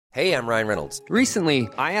Hey, I'm Ryan Reynolds. Recently,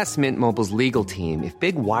 I asked Mint Mobile's legal team if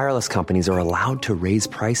big wireless companies are allowed to raise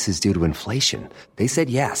prices due to inflation. They said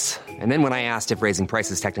yes. And then when I asked if raising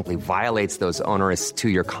prices technically violates those onerous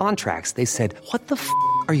two-year contracts, they said, "What the f***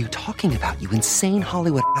 are you talking about, you insane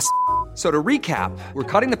Hollywood ass?" So to recap, we're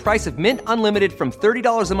cutting the price of Mint Unlimited from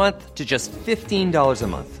 $30 a month to just $15 a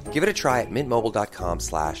month. Give it a try at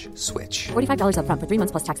mintmobile.com/switch. $45 up front for 3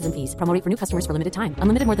 months plus taxes and fees. Promo rate for new customers for limited time.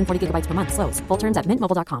 Unlimited more than 40 gigabytes per month. Slows full terms at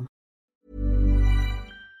mintmobile.com.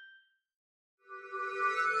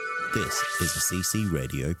 This is a CC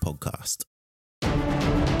Radio podcast.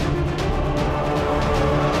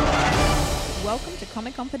 Welcome to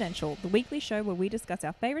Comic Confidential, the weekly show where we discuss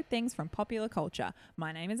our favourite things from popular culture.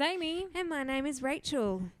 My name is Amy. And my name is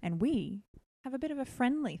Rachel. And we have a bit of a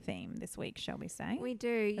friendly theme this week, shall we say? We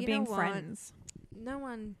do. Of You being know what? friends. No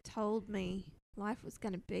one told me life was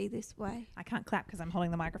going to be this way. I can't clap because I'm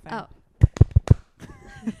holding the microphone. Oh.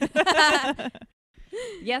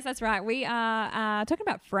 Yes, that's right. We are talking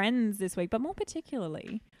about friends this week, but more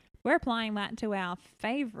particularly, we're applying that to our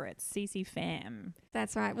favourite CC fam.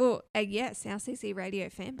 That's right. Well, yes, our CC Radio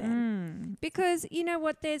fan band. Because you know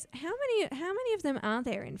what? There's how many of them are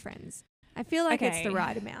there in Friends? I feel like it's the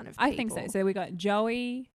right amount of people. I think so. So we got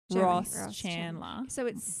Joey, Ross, Chandler. So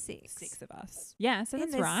it's six. 6 of us. Yeah, so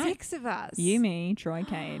that's there's right. 6 of us. You, me, Troy,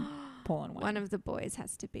 Cade, Paul and Wayne. One of the boys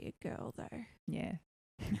has to be a girl, though. Yeah.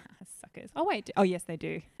 Suckers. Oh, wait. Oh, yes, they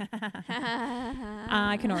do.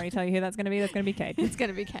 I can already tell you who that's going to be. That's going to be Cade. It's going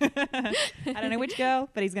to be Cade. I don't know which girl,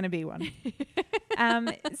 but he's going to be one. So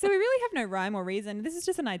we really have no rhyme or reason. This is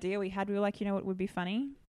just an idea we had. We were like, you know what would be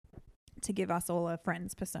funny? To give us all a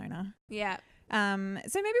Friends persona. Yeah. So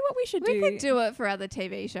maybe what we should We could do it for other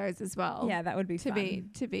TV shows as well. Yeah, that would be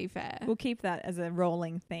fun. To be fair. We'll keep that as a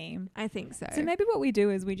rolling theme. I think so. So maybe what we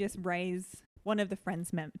do is we just raise one of the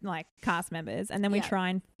Friends cast members, and then we try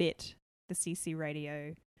and fit the CC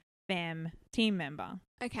Radio fam team member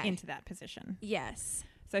into that position. Yes.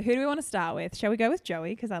 So who do we want to start with? Shall we go with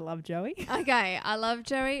Joey? Because I love Joey. Okay, I love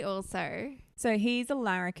Joey also. So he's a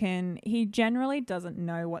larrikin. He generally doesn't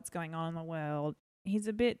know what's going on in the world. He's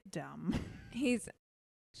a bit dumb. He's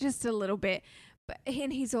just a little bit,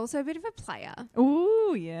 and he's also a bit of a player.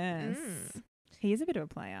 Ooh, yes. He is a bit of a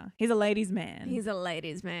player. He's a ladies' man. He's a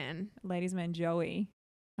ladies' man. Ladies' man Joey.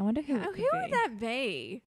 I wonder who Who would that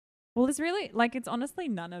be? Well, it's really, it's honestly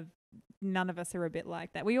none of us are a bit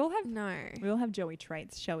like that. We all have Joey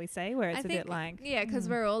traits, shall we say, where it's because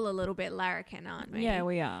we're all a little bit larrikin, aren't we? Yeah,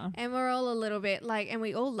 we are. And we're all a little bit and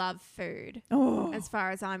we all love food. Oh, as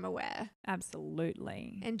far as I'm aware.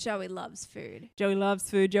 Absolutely. And Joey loves food. Joey loves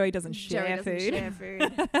food. Joey doesn't share food.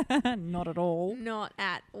 Not at all. Not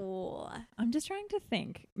at all. I'm just trying to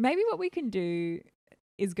think. Maybe what we can do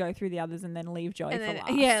is go through the others and then leave Joey for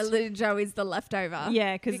last. Yeah, Joey's the leftover.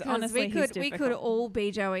 Yeah, because honestly, we could all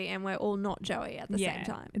be Joey and we're all not Joey at the same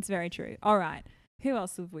time. It's very true. All right. Who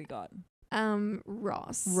else have we got?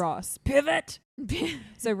 Ross. Pivot.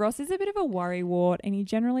 So Ross is a bit of a worrywart, and he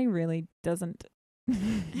generally really doesn't.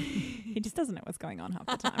 He just doesn't know what's going on half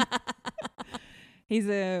the time. He's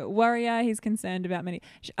a worrier. He's concerned about many.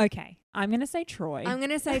 Okay, I'm going to say Troy. I'm going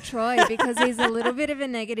to say Troy because he's a little bit of a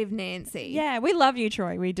negative Nancy. Yeah, we love you,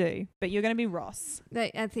 Troy. We do. But you're going to be Ross.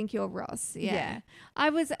 I think you're Ross. Yeah. I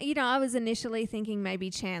was initially thinking maybe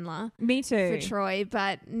Chandler. Me too. For Troy.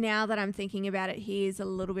 But now that I'm thinking about it, he is a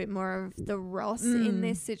little bit more of the Ross in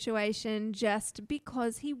this situation just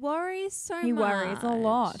because he worries so much. He worries a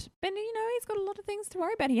lot. But, he's got a lot of things to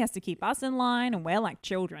worry about. He has to keep us in line, and we're like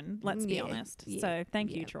children, let's be honest. Yeah. So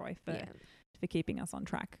thank you, Troy, for keeping us on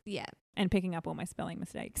track. Yeah. And picking up all my spelling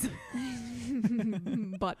mistakes.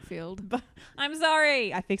 Butfield. But I'm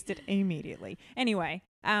sorry. I fixed it immediately. Anyway,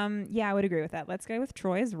 I would agree with that. Let's go with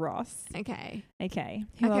Troy as Ross. Okay.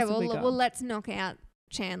 Who else have we got? Well, let's knock out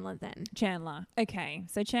Chandler then. Chandler. Okay.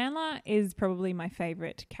 So Chandler is probably my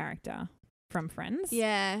favorite character from Friends.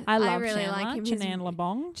 Yeah. I love really Chandler. like him. Mrs.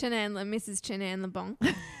 Chenan LeBon.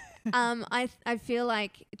 I feel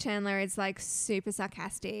like Chandler is super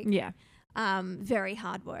sarcastic. Yeah. Very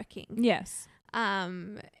hardworking. Yes.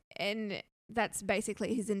 And that's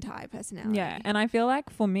basically his entire personality. Yeah. And I feel like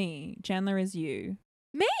for me, Chandler is you.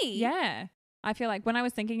 Me? Yeah. I feel like when I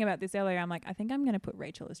was thinking about this earlier, I'm like, I think I'm going to put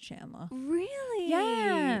Rachel as Chandler. Really?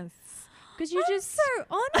 Yes. Because I'm so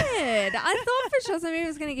honoured. I thought for sure somebody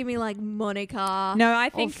was going to give me Monica. No, I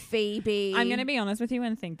think Phoebe. I'm going to be honest with you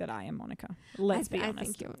and think that I am Monica. Let's be honest. I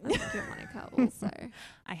think you're Monica also.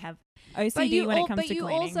 I have OCD when it comes to cleaning. But you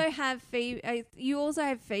also have Phoebe. You also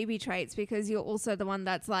have Phoebe traits because you're also the one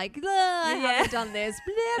that's I haven't done this.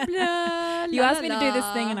 Blah blah. You asked me to do this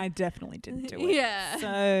thing and I definitely didn't do it. Yeah.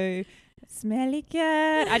 So smelly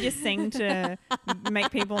cat. I just sing to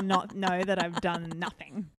make people not know that I've done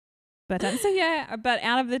nothing. But but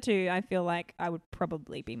out of the two, I feel like I would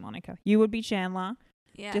probably be Monica. You would be Chandler.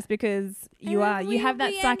 Yeah. Just because you And have that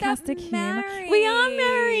we end up sarcastic humor. We are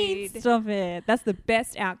married. married. Stop it. That's the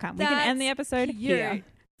best outcome. We can end the episode here.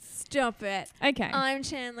 Stop it. Okay. I'm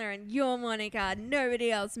Chandler and you're Monica.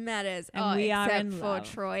 Nobody else matters. And we are except in for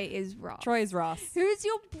love. Troy is Ross. Troy is Ross. Who's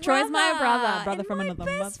your brother? Troy's my brother and from my another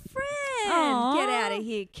best mother. friend. Aw. Get out of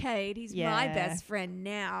here, Kate. He's my Yeah. best friend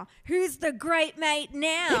now. Who's the great mate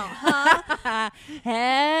now, huh?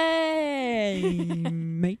 Hey,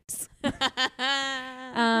 mates.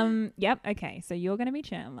 Yep. Okay. So you're going to be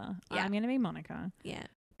Chandler. Yeah. I'm going to be Monica. Yeah.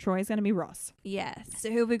 Troy's going to be Ross. Yes. So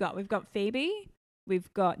who have we got? We've got Phoebe.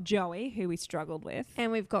 We've got Joey, who we struggled with.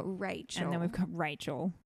 And we've got Rachel. And then we've got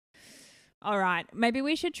Rachel. All right. Maybe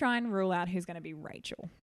we should try and rule out who's going to be Rachel.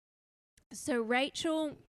 So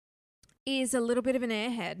Rachel is a little bit of an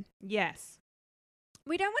airhead. Yes.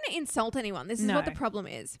 We don't want to insult anyone. This is No. what the problem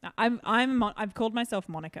is. I've called myself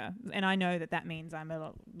Monica, and I know that means I'm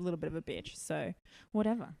a little bit of a bitch. So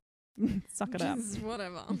whatever. Suck it up. Just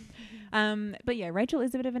whatever. But yeah, Rachel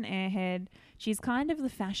is a bit of an airhead. She's kind of the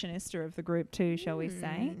fashionista of the group too, shall we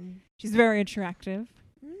say. She's very attractive.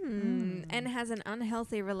 And has an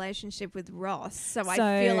unhealthy relationship with Ross. So I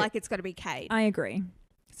So- feel like it's got to be Kate. I agree.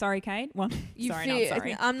 Sorry, Kate. Well, sorry, not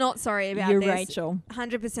sorry. I'm not sorry about You're this. Rachel.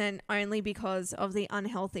 100% only because of the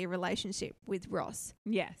unhealthy relationship with Ross.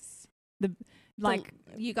 Yes.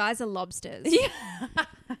 You guys are lobsters.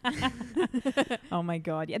 Oh my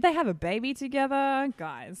God. Yeah, they have a baby together,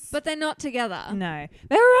 guys. But they're not together. No,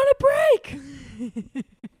 they were on a break.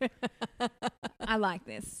 I like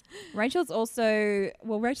this. Rachel's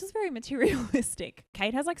very materialistic.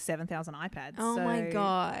 Kate has like 7,000 iPads. Oh my so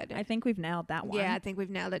God. I think we've nailed that one. Yeah, I think we've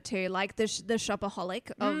nailed it too. Like the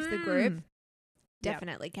shopaholic of the group.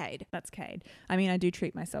 Definitely Kate. That's Kate. I mean, I do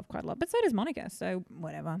treat myself quite a lot, but so does Monica. So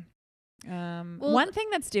whatever. One thing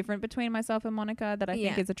that's different between myself and Monica that I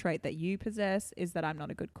think is a trait that you possess is that I'm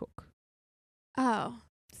not a good cook. Oh.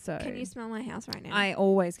 So can you smell my house right now? I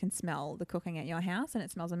always can smell the cooking at your house, and it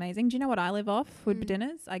smells amazing. Do you know what I live off for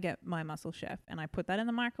dinners? I get my Muscle Chef, and I put that in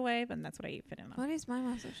the microwave, and that's what I eat for dinner. What is my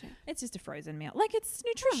Muscle Chef? It's just a frozen meal. Like, it's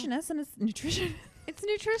nutritionist, and it's nutrition. It's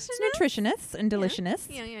nutritionist? It's nutritionist and deliciousness.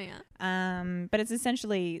 Yeah. But it's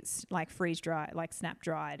essentially like freeze dried, like snap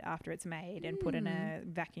dried after it's made, and put in a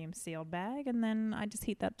vacuum sealed bag, and then I just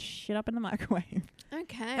heat that shit up in the microwave.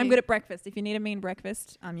 Okay. I'm good at breakfast. If you need a mean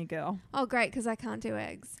breakfast, I'm your girl. Oh, great, because I can't do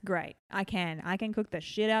eggs. Great. I can cook the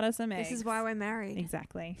shit out of some eggs. This is why we're married.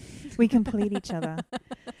 Exactly. We complete each other.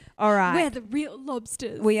 All right. We're the real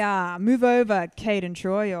lobsters. We are. Move over, Kate and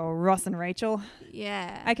Troy, or Ross and Rachel.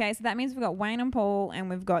 Yeah. Okay, so that means we've got Wayne and Paul, and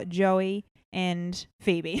we've got Joey and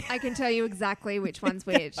Phoebe. I can tell you exactly which one's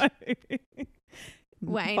which.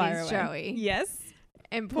 Wayne Fire is away. Joey. Yes.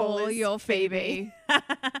 And Paul, is you're Phoebe.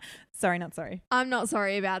 Sorry, not sorry. I'm not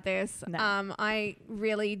sorry about this. No. I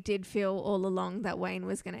really did feel all along that Wayne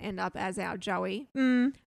was going to end up as our Joey.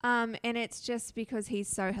 Mm. And it's just because he's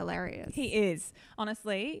so hilarious. He is.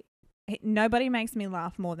 Honestly, nobody makes me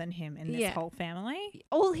laugh more than him in this whole family.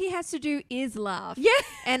 All he has to do is laugh. Yeah.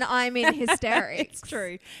 And I'm in hysterics. It's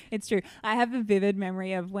true. It's true. I have a vivid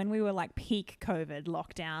memory of when we were like peak COVID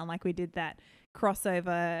lockdown, like we did that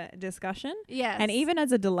crossover discussion. Yes. And even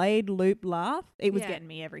as a delayed loop laugh, it was getting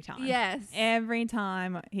me every time. Yes. Every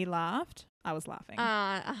time he laughed, I was laughing.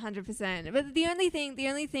 100%. But the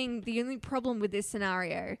only problem with this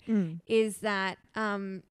scenario is that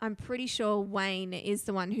I'm pretty sure Wayne is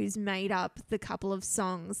the one who's made up the couple of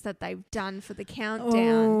songs that they've done for the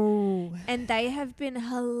countdown. Oh. And they have been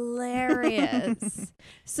hilarious.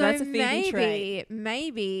 So That's a Phoebe trait.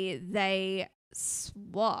 maybe they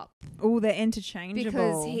swap Oh, they're interchangeable.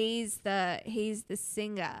 because he's the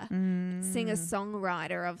singer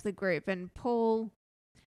songwriter of the group, and Paul's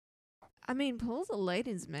a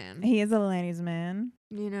ladies' man, He is a ladies' man.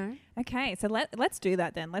 you know. Okay, so let's do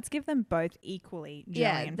that then. Let's give them both equally Joey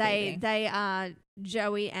and Phoebe. they are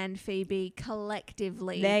Joey and Phoebe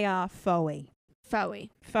collectively. They are Foey. Foey.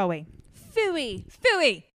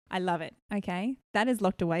 Phooey. I love it. Okay, that is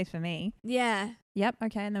locked away for me. Yeah. Yep.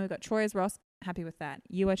 Okay, and then we've got Troy as Ross. Happy with that.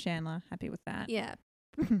 You are Chandler. Happy with that. Yeah.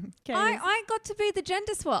 Okay. I got to be the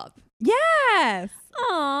gender swap. Yes.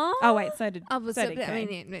 Aww. Oh wait, so did it's Kate.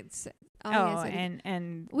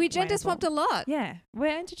 And we gender Wayne swapped a Paul. lot. Yeah,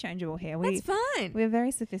 we're interchangeable here. That's fine. We're very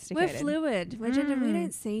We're sophisticated. fluid. We're gender. We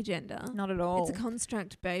don't see gender. Not at all. It's a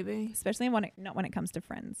construct, baby. Especially not when it comes to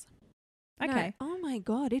friends. No. Okay. Oh my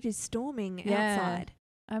God! It is storming Yeah. outside.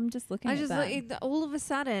 I'm just looking I at just that. all of a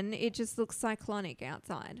sudden it just looks cyclonic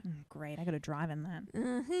outside. Great, I got to drive in that.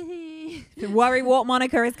 the The worrywart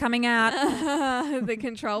moniker is coming out.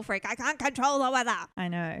 control freak. I can't control the weather. I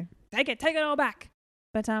know. Take it all back.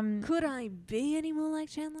 But Could I be any more like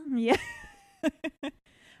Chandler? yeah.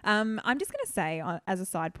 I'm just going to say as a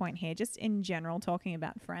side point here, just in general talking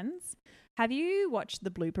about Friends, have you watched the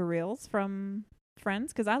blooper reels from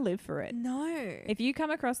Friends? Because I live for it. No. If you come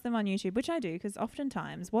across them on YouTube, which I do, because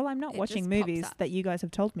oftentimes, while I'm not It watching just pops movies up. that you guys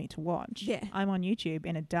have told me to watch, Yeah. I'm on YouTube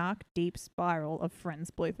in a dark, deep spiral of Friends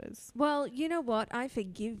bloopers. Well, you know what? I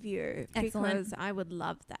forgive you Excellent. because I would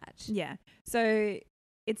love that. Yeah. So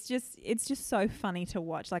it's just so funny to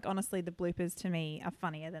watch. Like, honestly, the bloopers to me are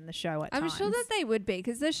funnier than the show at I'm times. sure that they would be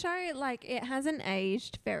because the show, like, it hasn't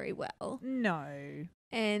aged very well. No.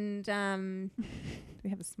 And We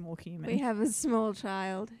have a small human. we have a small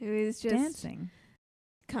child who is just dancing.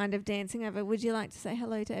 kind of dancing over. Would you like to say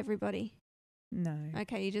hello to everybody? No.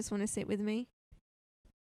 Okay, you just want to sit with me?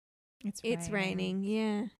 It's raining,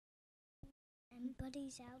 yeah. And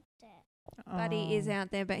Buddy's out there. Buddy is Oh.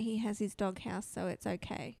 out there, but he has his doghouse, so it's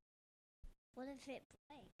okay. What if it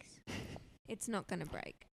breaks? It's not going to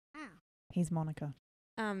break. Ow. He's Monica.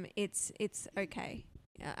 It's okay.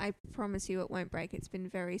 I promise you it won't break. It's been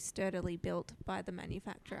very sturdily built by the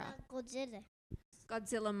manufacturer. Godzilla.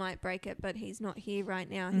 Godzilla might break it, but he's not here right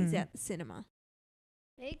now. He's Mm. at the cinema.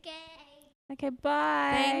 Okay. Okay,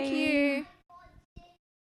 bye. Thank you.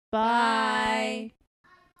 Bye.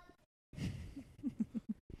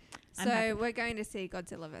 I'm happy. So we're going to see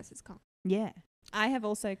Godzilla versus Kong. Yeah. I have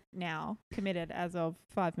also now committed as of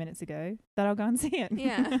 5 minutes ago that I'll go and see it.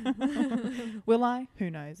 Yeah. Will I? Who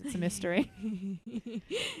knows? It's a mystery.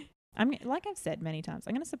 Like I've said many times,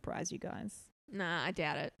 I'm going to surprise you guys. Nah, I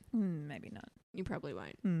doubt it. Maybe not. You probably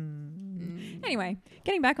won't. Anyway,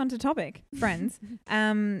 getting back onto topic, Friends.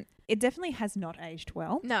 It definitely has not aged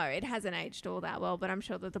well. No, it hasn't aged all that well, but I'm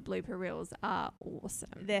sure that the blooper reels are awesome.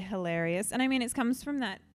 They're hilarious. And I mean, it comes from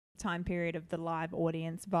that time period of the live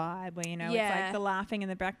audience vibe where, you know, it's Yeah. like the laughing in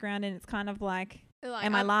the background and it's kind of like, Like,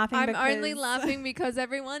 am I laughing I'm only because- laughing because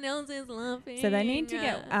everyone else is laughing. so they need to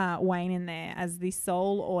get Wayne in there as the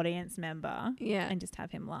sole audience member Yeah. and just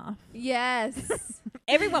have him laugh. Yes.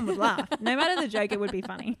 Everyone would laugh. No matter the joke, it would be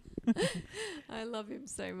funny. I love him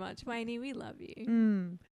so much. Wayne, we love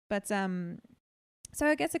you. But so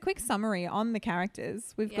I guess a quick summary on the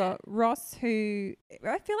characters. We've Yeah. got Ross, who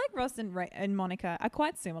I feel like Ross and Monica are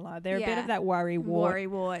quite similar. They're a bit Yeah. of that worry wart.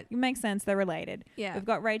 Worrywart. It makes sense. They're related. Yeah. We've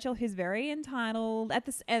got Rachel, who's very entitled at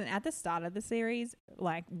the start of the series,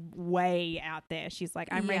 like way out there. She's like,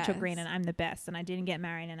 I'm Rachel Green Yes. and I'm the best, and I didn't get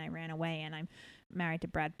married and I ran away and I'm married to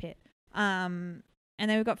Brad Pitt. And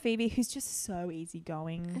then we've got Phoebe, who's just so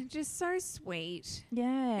easygoing. And just so sweet.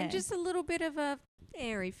 Yeah. And just a little bit of a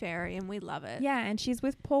airy fairy, and we love it. yeah, and she's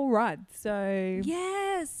with Paul Rudd, so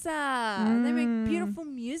Yes. And they make beautiful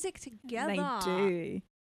music together. they do.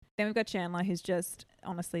 Then we've got Chandler, who's just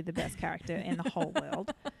honestly the best character in the whole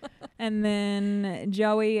world. And then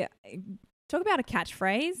Joey, talk about a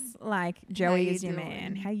catchphrase, like Joey you is your doing?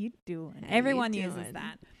 man. How you doing? How Everyone you uses doing?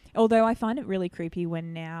 that. Although I find it really creepy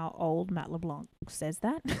when now old Matt LeBlanc says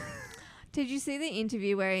that. Did you see the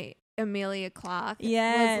interview where Amelia Clark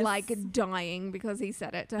Yes. was like dying because he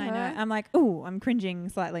said it to her? I know. I'm like, ooh, I'm cringing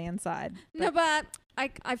slightly inside. No, but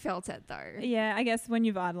I felt it though. Yeah, I guess when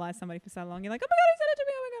you've idolized somebody for so long, you're like, oh my God, he said it to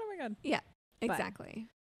me. Oh my God, oh my God. Yeah, But, exactly.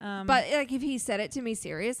 Um, But like, if he said it to me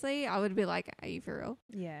seriously, I would be like, "Are you for real?"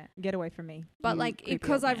 yeah, get away from me. But you like, creepy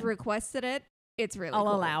because old I've man. requested it, it's really. I'll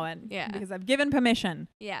cool. allow it. Yeah. Because I've given permission.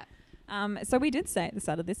 Yeah. So we did say at the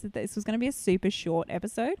start of this that this was going to be a super short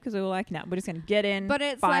episode because we were like, no, we're just going to get in, But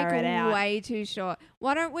it's fire like it out. way too short.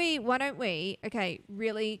 Why don't we? Okay,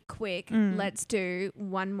 really quick. Mm. Let's do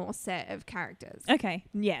one more set of characters. Okay,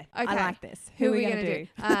 yeah, I Okay. like this. Who are are we we going to do?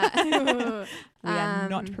 do? We are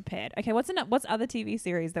not Um, prepared. Okay, what's other TV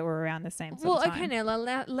series that were around the same sort Well, of time? okay,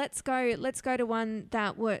 Nella, let's go to one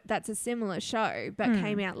that's a similar show but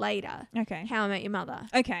came out later. Okay. How I Met Your Mother.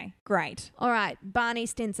 Okay, great. All right, Barney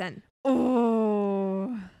Stinson.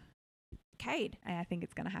 Oh, Cade. I think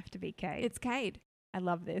it's going to have to be Cade. It's Cade. I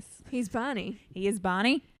love this. He's Barney. He is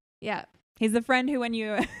Barney. Yeah. He's the friend who, when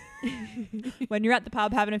you when you're at the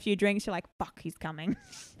pub having a few drinks, you're like, "Fuck, he's coming."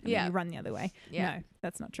 And Yeah. then you run the other way. Yeah. No,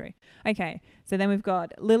 that's not true. Okay, so then we've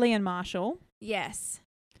got Lily and Marshall. Yes.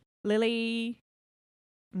 Lily.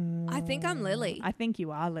 I think I'm Lily. I think you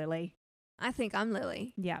are Lily. I think I'm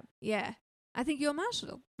Lily. Yeah. Yeah. I think you're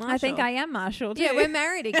Marshall. I think I am Marshall too. Yeah, we're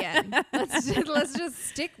married again. let's just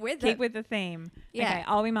stick with Keep it. with the theme. Yeah. Okay,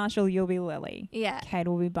 I'll be Marshall, you'll be Lily. Yeah. Kate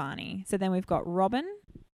will be Barney. So then we've got Robin.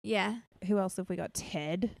 Yeah. Who else have we got?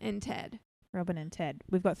 Ted. And Ted. Robin and Ted.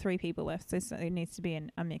 We've got 3 people left, so it needs to be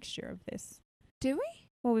a mixture of this. Do we?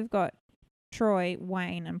 Well, we've got Troy,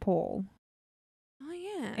 Wayne, and Paul. Oh,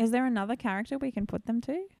 yeah. Is there another character we can put them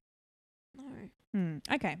to? No.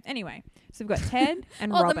 Okay. Anyway, so we've got Ted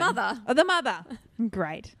and Oh, Robin. the mother. Oh, the mother.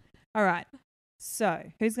 Great. All right. So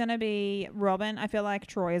who's going to be Robin? I feel like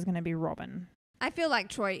Troy is going to be Robin. I feel like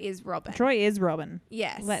Troy is Robin. Troy is Robin.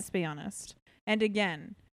 Yes. Let's be honest. And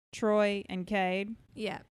again, Troy and Cade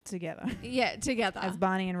Yeah. together Yeah, together. as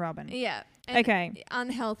Barney and Robin. Yeah. And Okay.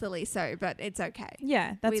 Unhealthily so, but it's okay.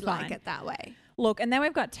 Yeah, that's we fine. like it that way. Look, and then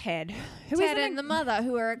we've got Ted. Who Ted isn't and the mother,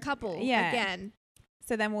 who are a couple. Yeah. Again,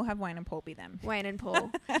 So then we'll have Wayne and Paul be them. Wayne and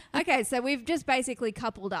Paul. Okay, so we've just basically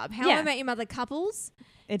coupled up. How Yeah. I Met Your Mother couples.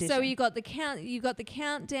 Edition. So you got the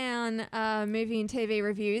countdown movie and TV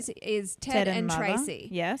reviews is Ted and Mother. Tracy.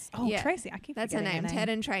 Yes. Oh, Yeah. Tracy. I keep That's her forgetting name, Ted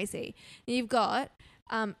and Tracy. You've got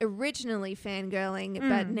originally fangirling,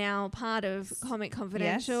 but now part of Comic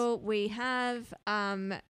Confidential. We have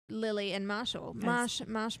Lily and Marshall,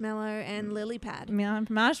 Marshmallow and Lily Pad.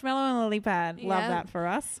 Marshmallow and Lily Pad. Love Yeah. that for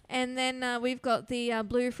us. And then we've got the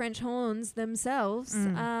Blue French Horns themselves.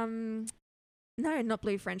 No, not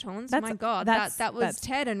Blue French Horns. My God, that was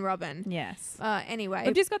Ted and Robin. Yes. Anyway,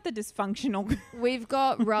 We've just got the dysfunctional. we've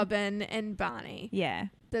got Robin and Barney, Yeah.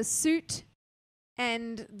 the suit,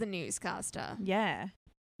 and the newscaster. Yeah.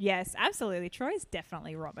 Yes, absolutely. Troy's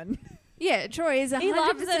definitely Robin. Yeah, Troy is 100% He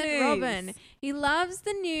loves the news. Robin. He loves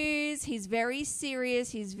the news. He's very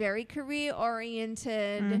serious. He's very career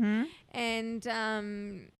oriented, Mm-hmm.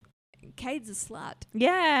 and Cade's a slut.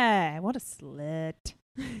 Yeah. What a slut.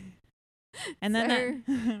 And then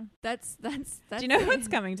So, That's. do you know what's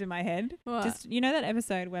coming to my head? What? Just you know that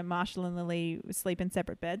episode where Marshall and Lily sleep in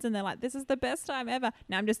separate beds and they're like, "This is the best time ever."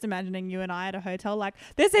 Now I'm just imagining you and I at a hotel, like,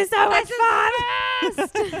 "This is so much fun."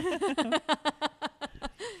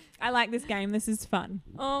 I like this game. This is fun.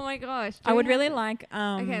 Oh my gosh! I would really like.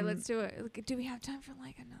 Okay, let's do it. Do we have time for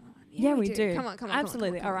like another one? Yeah, we do. Come on.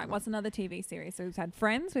 Absolutely. Come on. All right. What's another TV series? So we've had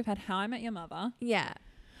Friends. We've had How I Met Your Mother. Yeah.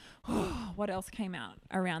 What else came out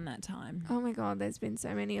around that time? Oh my God, there's been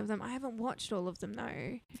so many of them. I haven't watched all of them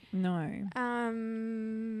though. No.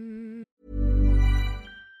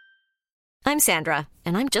 I'm Sandra,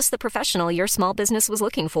 and I'm just the professional your small business was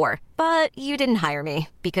looking for. But you didn't hire me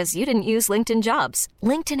because you didn't use LinkedIn Jobs.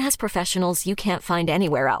 LinkedIn has professionals you can't find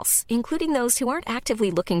anywhere else, including those who aren't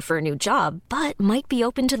actively looking for a new job, but might be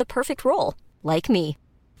open to the perfect role, like me.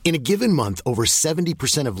 In a given month, over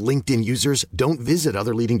 70% of LinkedIn users don't visit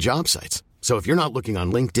other leading job sites. So if you're not looking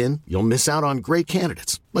on LinkedIn, you'll miss out on great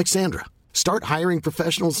candidates like Sandra. Start hiring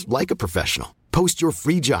professionals like a professional. Post your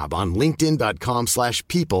free job on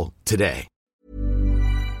linkedin.com/people today.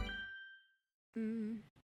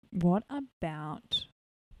 What about?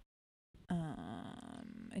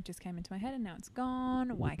 It just came into my head and now it's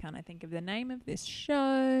gone. Why can't I think of the name of this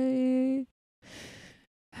show?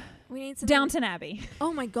 We need some Downton Abbey.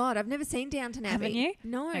 Oh my God, I've never seen Downton Abbey. Haven't you?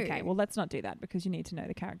 No. Okay, well let's not do that because you need to know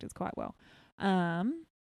the characters quite well.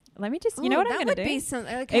 Let me just. You know what I'm going to do? That would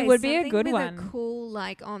be okay, it would be a something good with one. A cool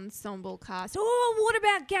like ensemble cast. Oh, what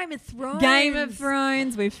about Game of Thrones? Game of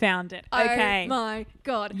Thrones. We found it. Okay. Oh my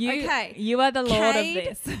God. Okay. You are the lord of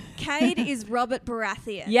Cade- this. Cade is Robert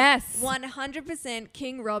Baratheon. Yes. 100%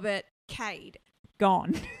 King Robert Cade.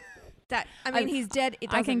 Gone. That I mean, he's dead. It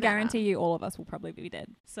doesn't I can matter. guarantee you all of us will probably be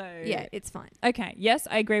dead. So Yeah, it's fine. Okay. Yes,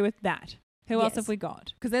 I agree with that. Who else Yes. have we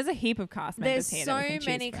got? Because there's a heap of cast members There's here. so that we can choose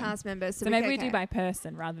many from. cast members. So maybe we do by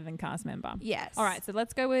person rather than cast member. Yes. All right. So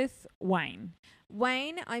let's go with Wayne.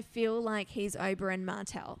 Wayne, I feel like he's Oberyn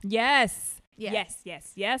Martell. Yes. Yeah. Yes.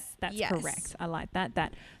 That's Yes. correct. I like that.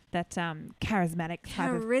 That charismatic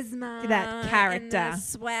type of Charisma. that character. And the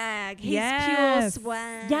swag. He's Yes. pure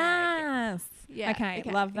swag. Yes. Yeah, Okay.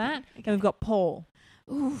 okay, Love okay, that. okay. Then we've got Paul.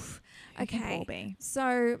 Oof. Who can Okay. Paul be?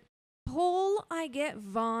 So Paul, I get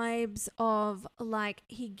vibes of like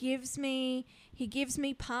he gives me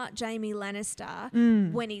part Jamie Lannister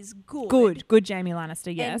when he's good. Good Jamie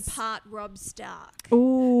Lannister, yes. And part Robb Stark.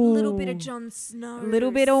 Ooh. A little bit of Jon Snow. A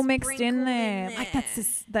little bit all mixed in sprinkled there. in Like there.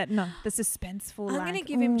 the suspenseful. I'm like, going to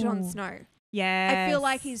give him Jon ooh. Snow. Yeah. I feel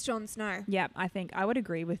like he's Jon Snow. Yeah, I think I would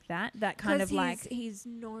agree with that. That kind of Because like he's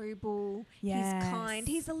noble, Yes. he's kind,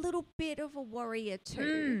 he's a little bit of a warrior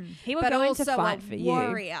too. he would but go also into fight a for you.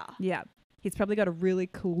 warrior. Yeah. He's probably got a really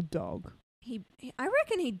cool dog. I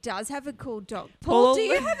reckon he does have a cool dog. Paul- Paul, do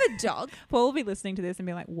you have a dog? Paul will be listening to this and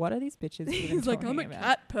be like, "What are these bitches?" Even He's like, talking I'm a about?"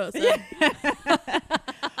 cat person.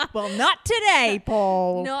 Well, not today,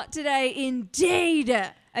 Paul. Not today, indeed.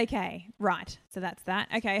 Okay, right. So that's that.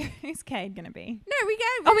 Okay, who's Cade going to be? No, we gave.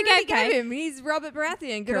 Oh, we already gave Cade. him. He's Robert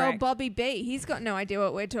Baratheon, good old Correct. Bobby B. He's got no idea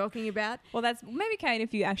what we're talking about. Well, that's maybe Cade.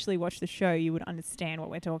 If you actually watch the show, you would understand what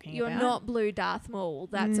we're talking You're about. not Blue Darth Maul.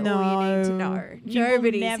 That's all you need to know. You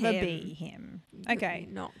Nobody's will never him. be him. Okay,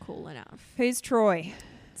 Not cool enough. who's Troy?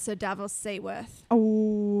 So Davos Seaworth,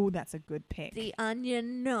 Oh, that's a good pick. the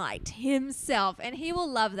Onion Knight himself, and he will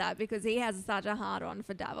love that because he has such a hard on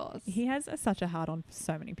for Davos. He has such a hard on for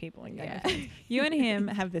so many people in Game Yeah. of Thrones. You and him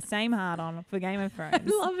have the same hard on for Game of Thrones. I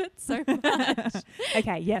love it so much.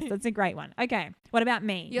 Okay, yes, that's a great one. Okay, what about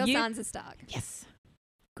me? Your You- Sansa Stark. Yes.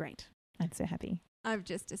 Great. I'm so happy. I've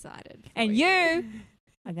just decided. for And you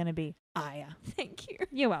are going to be Arya. Thank you.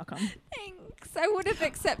 You're welcome. Thanks. I would have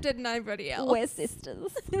accepted nobody else. We're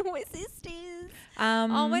sisters. We're sisters.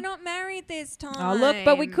 Oh, We're not married this time. Oh, look,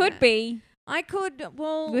 but we could be I could.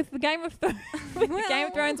 Well, with the Game of Thrones, with the Game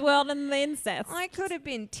of Thrones world and the incest. I could have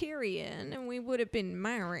been Tyrion, and we would have been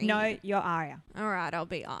married. No, you're Arya. All right, I'll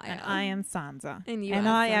be Arya. And I am Sansa. And you and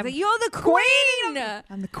are I Sansa. am You're the queen.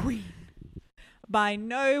 I'm the queen. By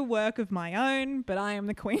no work of my own, but I am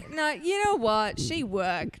the queen. No, you know what? She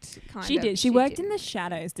worked. Kind She of. did. She worked in the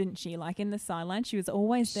shadows, didn't she? Like in the sideline. She was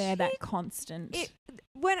always there, that constant.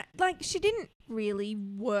 She didn't really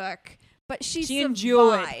work, but she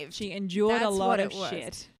endured. survived. She endured a That's lot what of it was.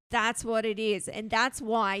 shit. That's what it is, and that's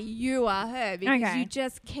why you are her, because Okay. you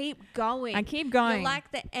just keep going. I keep going. You're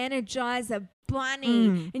like the Energizer Bunny,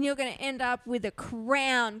 Mm. and you're going to end up with a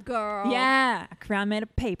crown, girl. Yeah, a crown made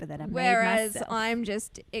of paper that I Whereas made myself. I'm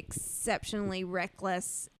just exceptionally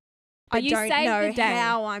reckless. But I you don't saved know the day.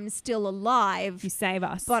 how I'm still alive, You save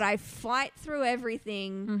us. but I fight through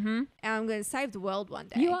everything, Mm-hmm. and I'm going to save the world one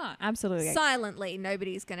day. You are, absolutely. Silently,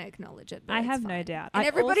 nobody's going to acknowledge it. But I it's have no fine. doubt. And I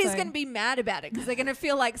everybody's also- going to be mad about it because they're going to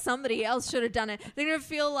feel like somebody else should have done it. They're going to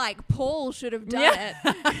feel like Paul should have done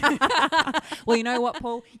it. Well, you know what,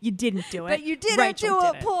 Paul? You didn't do it. But you didn't Rachel do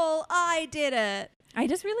did it, Paul. I did it. I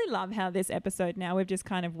just really love how this episode now we've just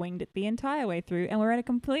kind of winged it the entire way through, and we're at a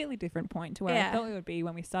completely different point to where Yeah. I thought we would be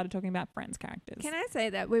when we started talking about Friends characters. Can I say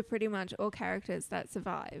that we're pretty much all characters that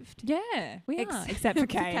survived? Yeah, we are, Except except for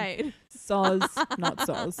Cade. Soz, not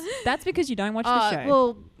Soz. That's because you don't watch the show.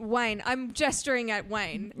 Well, Wayne. I'm gesturing at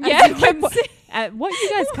Wayne. yeah, As you can see. what you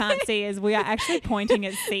guys can't see is we are actually pointing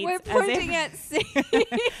at seats. We're pointing at seats.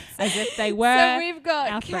 as if they were. So we've our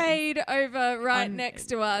got friends. Cade over right On- next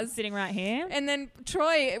to us. sitting right here. And then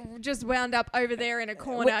Troy just wound up over there in a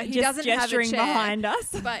corner. He just doesn't have a gesturing chair behind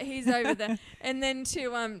us. but he's over there. And then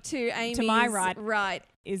to Amy's my right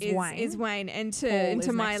is Wayne. Wayne, and Paul to is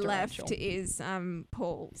my next to left Rachel. is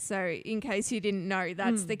Paul. So in case you didn't know,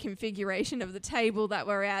 that's the configuration of the table that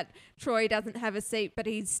we're at. Troy doesn't have a seat, but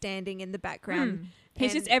he's standing in the background.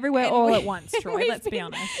 He's And- just everywhere and all we- at once, Troy. we've Let's be been-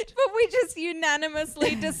 honest. But we just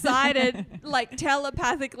unanimously decided, like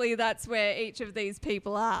telepathically, that's where each of these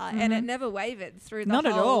people are, and it never wavered through the Not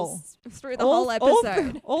at all. through the whole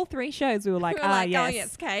episode. All three shows we were like, We were like, yes, oh,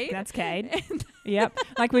 yes, Cade. that's Cade. And- Yep.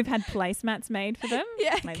 Like we've had placemats made for them.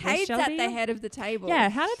 yeah, Like, this Cade's shall at be- the head of the table. Yeah,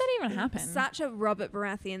 how did that even happen? Such a Robert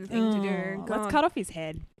Baratheon thing to do. Oh, God. let's cut off his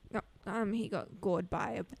head. He got gored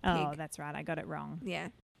by a pig. Oh, that's right. I got it wrong. Yeah.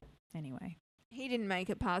 Anyway. He didn't make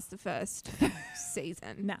it past the first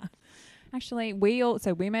season. Nah. Actually, we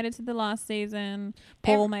made it to the last season.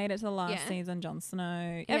 Paul made it to the last yeah. season. Jon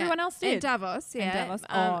Snow. Yeah. Everyone else did. And Davos, yeah. Davos,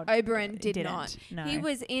 Oberyn did didn't. not. No. He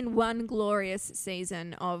was in one glorious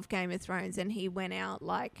season of Game of Thrones and he went out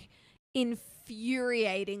like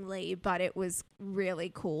infuriatingly, but it was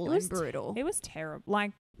really cool It was and brutal. It was terrible.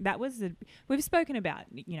 Like that was we've spoken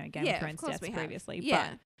about Game Yeah, of of Thrones course deaths we have. previously,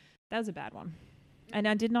 Yeah. but that was a bad one, and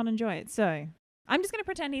I did not enjoy it. So I'm just going to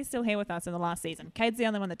pretend he's still here with us in the last season. Cade's the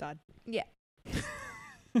only one that died. Yeah.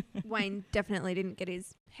 Wayne definitely didn't get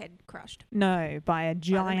his head crushed. No, by a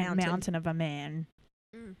giant mountain. mountain of a man.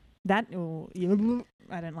 Mm. That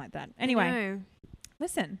I don't like that. Anyway, No.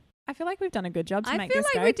 listen. I feel like we've done a good job to I make feel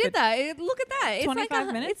this like go. we did but that. Look at that. It's 25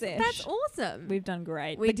 like minutes-ish. That's awesome. We've done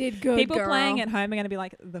great. We The did good, People girl. playing at home are going to be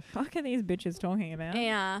like, "The fuck are these bitches talking about?"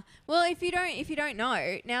 Yeah. Well, if you don't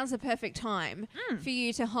know, now's the perfect time for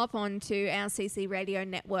you to hop onto our CC Radio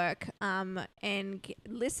network and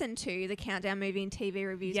listen to the Countdown Movie and TV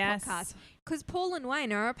Reviews Yes. podcast. Because Paul and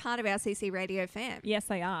Wayne are a part of our CC Radio fam. Yes,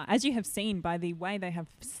 they are. As you have seen by the way they have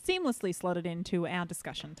seamlessly slotted into our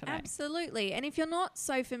discussion today. Absolutely. And if you're not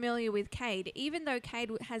so familiar with Cade, even though Cade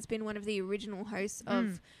has been one of the original hosts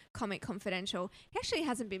of Comic Confidential, he actually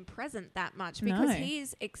hasn't been present that much because No. he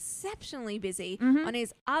is exceptionally busy on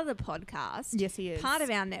his other podcast. Yes, he is. Part of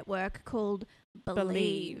our network called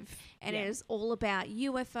Believe. And Yeah. it is all about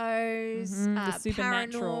UFOs, the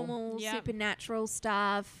supernatural. paranormal, Yep. supernatural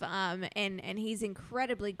stuff. And he's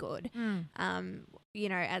incredibly good,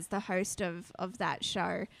 as the host of that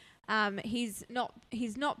show. He's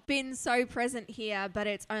not been so present here, but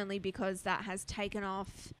it's only because that has taken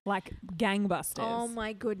off Like gangbusters. Oh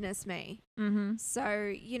my goodness me. Mm-hmm.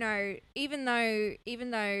 So, even though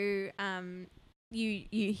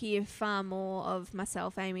you hear far more of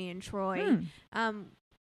myself, Amy, and Troy,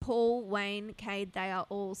 Paul, Wayne, Cade, they are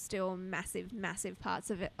all still massive, massive parts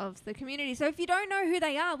of the community. So if you don't know who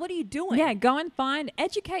they are, what are you doing? Yeah, go and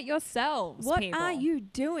educate yourselves. What people. are you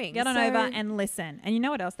doing? Get on over and listen. And you know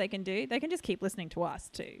what else they can do? They can just keep listening to us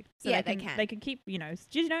too. So Yeah, they they can. They can keep,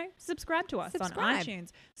 subscribe to us Subscribe. on iTunes,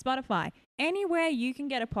 Spotify. Anywhere you can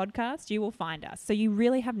get a podcast, you will find us. So you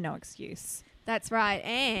really have no excuse. That's right.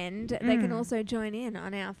 And they can also join in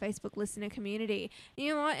on our Facebook listener community.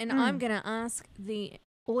 You know what? And I'm going to ask the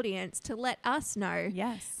audience to let us know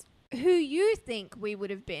Yes. who you think we would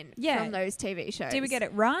have been Yeah. from those TV shows. Did we get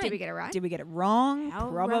it right? Did we get it right? Did we get it wrong? How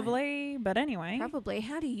Probably. But anyway. Probably.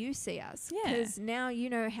 How do you see us? Yeah. Because now you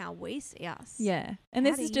know how we see us. Yeah. And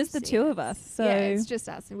How this do is you just the see two of us. So yeah, it's just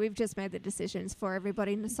us. And we've just made the decisions for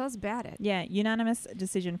everybody and soz about it. yeah, unanimous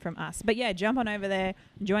decision from us. But yeah, jump on over there.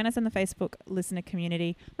 Join us in the Facebook listener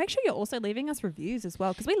community. Make sure you're also leaving us reviews as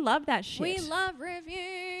well because we love that shit. We love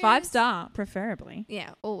reviews. 5-star, preferably.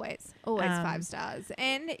 Yeah, always. Always 5 Um, stars.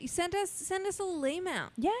 And send us a little email.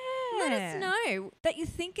 Yeah. Let us know that you're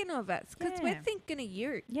thinking of us because Yeah. we're thinking of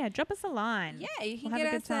you. Yeah, drop us a line. Yeah, you can We'll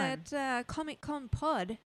have get a us good time. at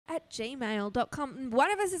comicconpod@gmail.com.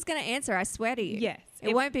 One of us is going to answer, I swear to you. Yes.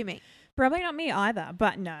 It won't be me. Probably not me either,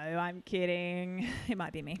 but no, I'm kidding. It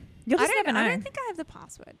might be me. You'll just never know. I don't think I have the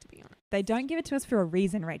password, to be honest. They don't give it to us for a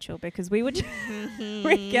reason, Rachel, because we would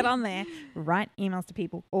we get on there, write emails to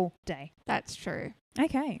people all day. That's true.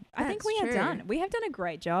 Okay. I think That's we are true. done. We have done a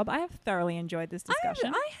great job. I have thoroughly enjoyed this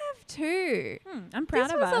discussion. I have too. I'm proud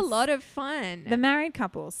This of was us. a lot of fun. The married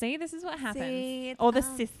couple. See, this is what happens. See, it's or the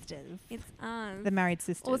us. sisters. It's us. The married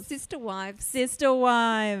sisters. Or sister wives. Sister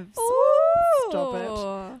wives. Ooh. Stop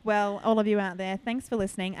it. Well, all of you out there, thanks for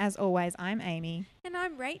listening. As always, I'm Amy. And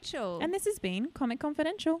I'm Rachel. And this has been Comic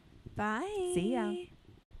Confidential. Bye. See ya.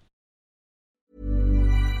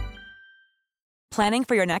 Planning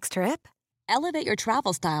for your next trip? Elevate your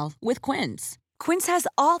travel style with Quince. Quince has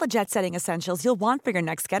all the jet-setting essentials you'll want for your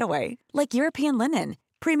next getaway, like European linen,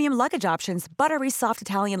 premium luggage options, buttery soft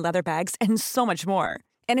Italian leather bags, and so much more.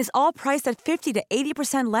 And is all priced at 50 to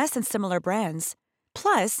 80% less than similar brands.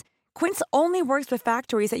 Plus, Quince only works with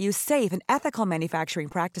factories that use safe and ethical manufacturing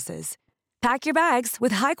practices. Pack your bags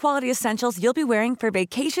with high-quality essentials you'll be wearing for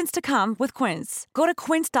vacations to come with Quince. Go to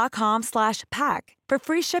quince.com/pack for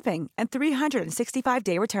free shipping and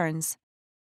 365-day returns.